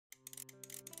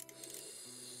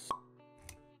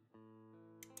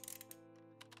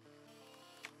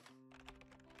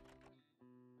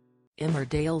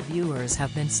Emmerdale viewers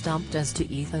have been stumped as to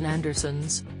Ethan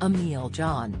Anderson's, Emil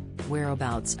John,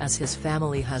 whereabouts, as his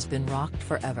family has been rocked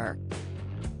forever.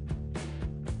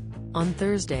 On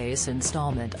Thursday's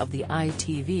installment of the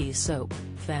ITV soap,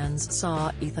 fans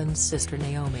saw Ethan's sister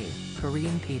Naomi,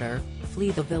 Kareem Peter, flee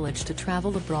the village to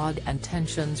travel abroad, and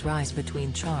tensions rise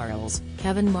between Charles,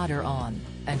 Kevin Mutteron,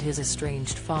 and his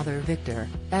estranged father Victor,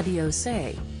 Eddie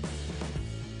Osei.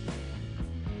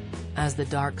 As the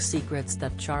dark secrets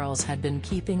that Charles had been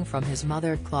keeping from his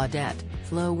mother Claudette,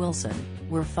 Flo Wilson,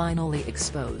 were finally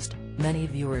exposed, many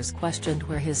viewers questioned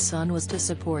where his son was to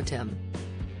support him.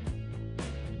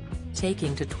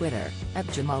 Taking to Twitter,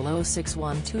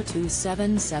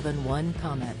 @Jamal06122771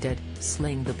 commented,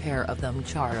 "Sling the pair of them,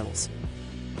 Charles.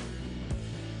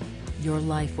 Your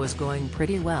life was going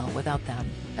pretty well without them,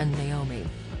 and Naomi.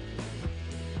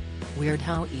 Weird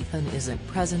how Ethan isn't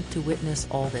present to witness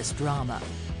all this drama."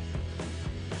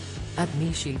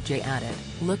 @MishiJ added,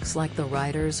 "Looks like the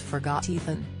writers forgot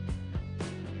Ethan."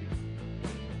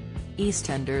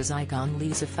 EastEnders icon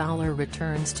Lisa Fowler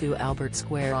returns to Albert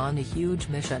Square on a huge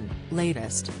mission.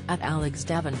 Latest, @Alex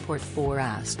Davenport4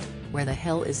 asked, "Where the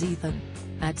hell is Ethan?"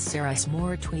 @Sarah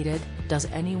Smore tweeted, "Does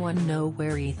anyone know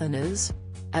where Ethan is?"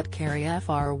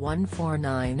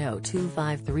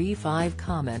 @CarrieFR14902535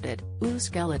 commented, "Ooh,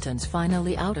 skeletons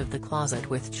finally out of the closet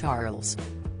with Charles."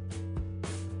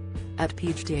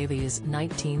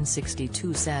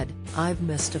 @PeachDavies1962 said, "I've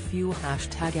missed a few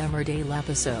 #Emmerdale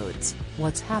episodes.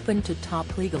 What's happened to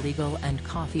top legal and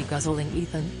coffee guzzling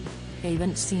Ethan?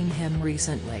 Haven't seen him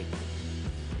recently."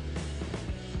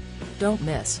 Don't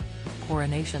miss.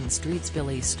 Coronation Street's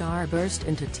Billy Starr burst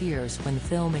into tears when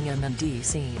filming M&D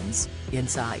scenes.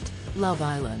 Inside, Love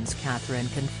Island's Catherine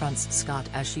confronts Scott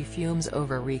as she fumes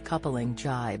over recoupling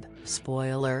jibe.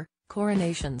 Spoiler: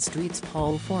 Coronation Street's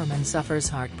Paul Foreman suffers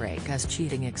heartbreak as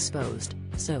cheating exposed.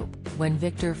 Soap. When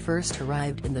Victor first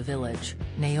arrived in the village,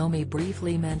 Naomi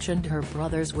briefly mentioned her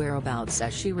brother's whereabouts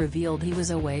as she revealed he was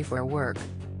away for work.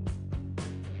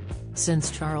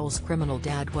 Since Charles' criminal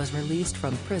dad was released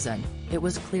from prison, it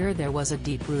was clear there was a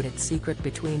deep-rooted secret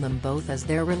between them both, as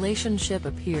their relationship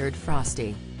appeared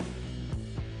frosty.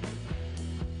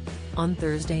 On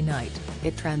Thursday night,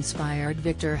 it transpired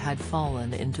Victor had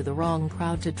fallen into the wrong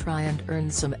crowd to try and earn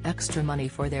some extra money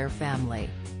for their family.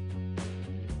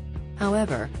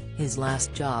 However, his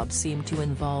last job seemed to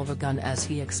involve a gun, as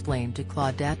he explained to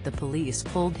Claudette the police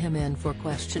pulled him in for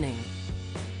questioning.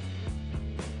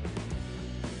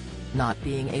 Not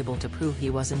being able to prove he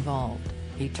was involved,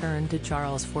 he turned to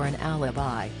Charles for an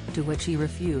alibi, to which he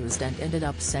refused and ended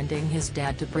up sending his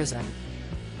dad to prison.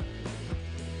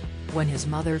 When his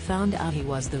mother found out he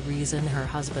was the reason her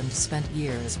husband spent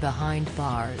years behind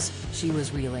bars, she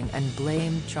was reeling and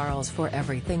blamed Charles for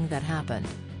everything that happened.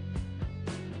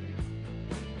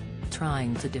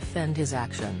 Trying to defend his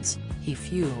actions, he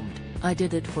fumed, "I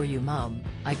did it for you, Mum,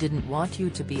 I didn't want you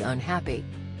to be unhappy.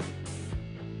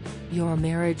 Your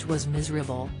marriage was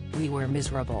miserable, we were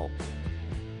miserable."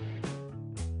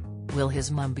 Will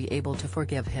his mum be able to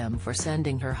forgive him for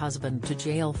sending her husband to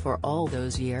jail for all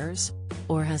those years?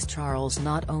 Or has Charles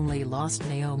not only lost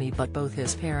Naomi but both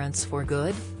his parents for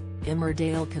good?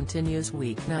 Emmerdale continues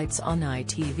weeknights on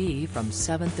ITV from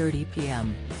 7:30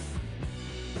 p.m.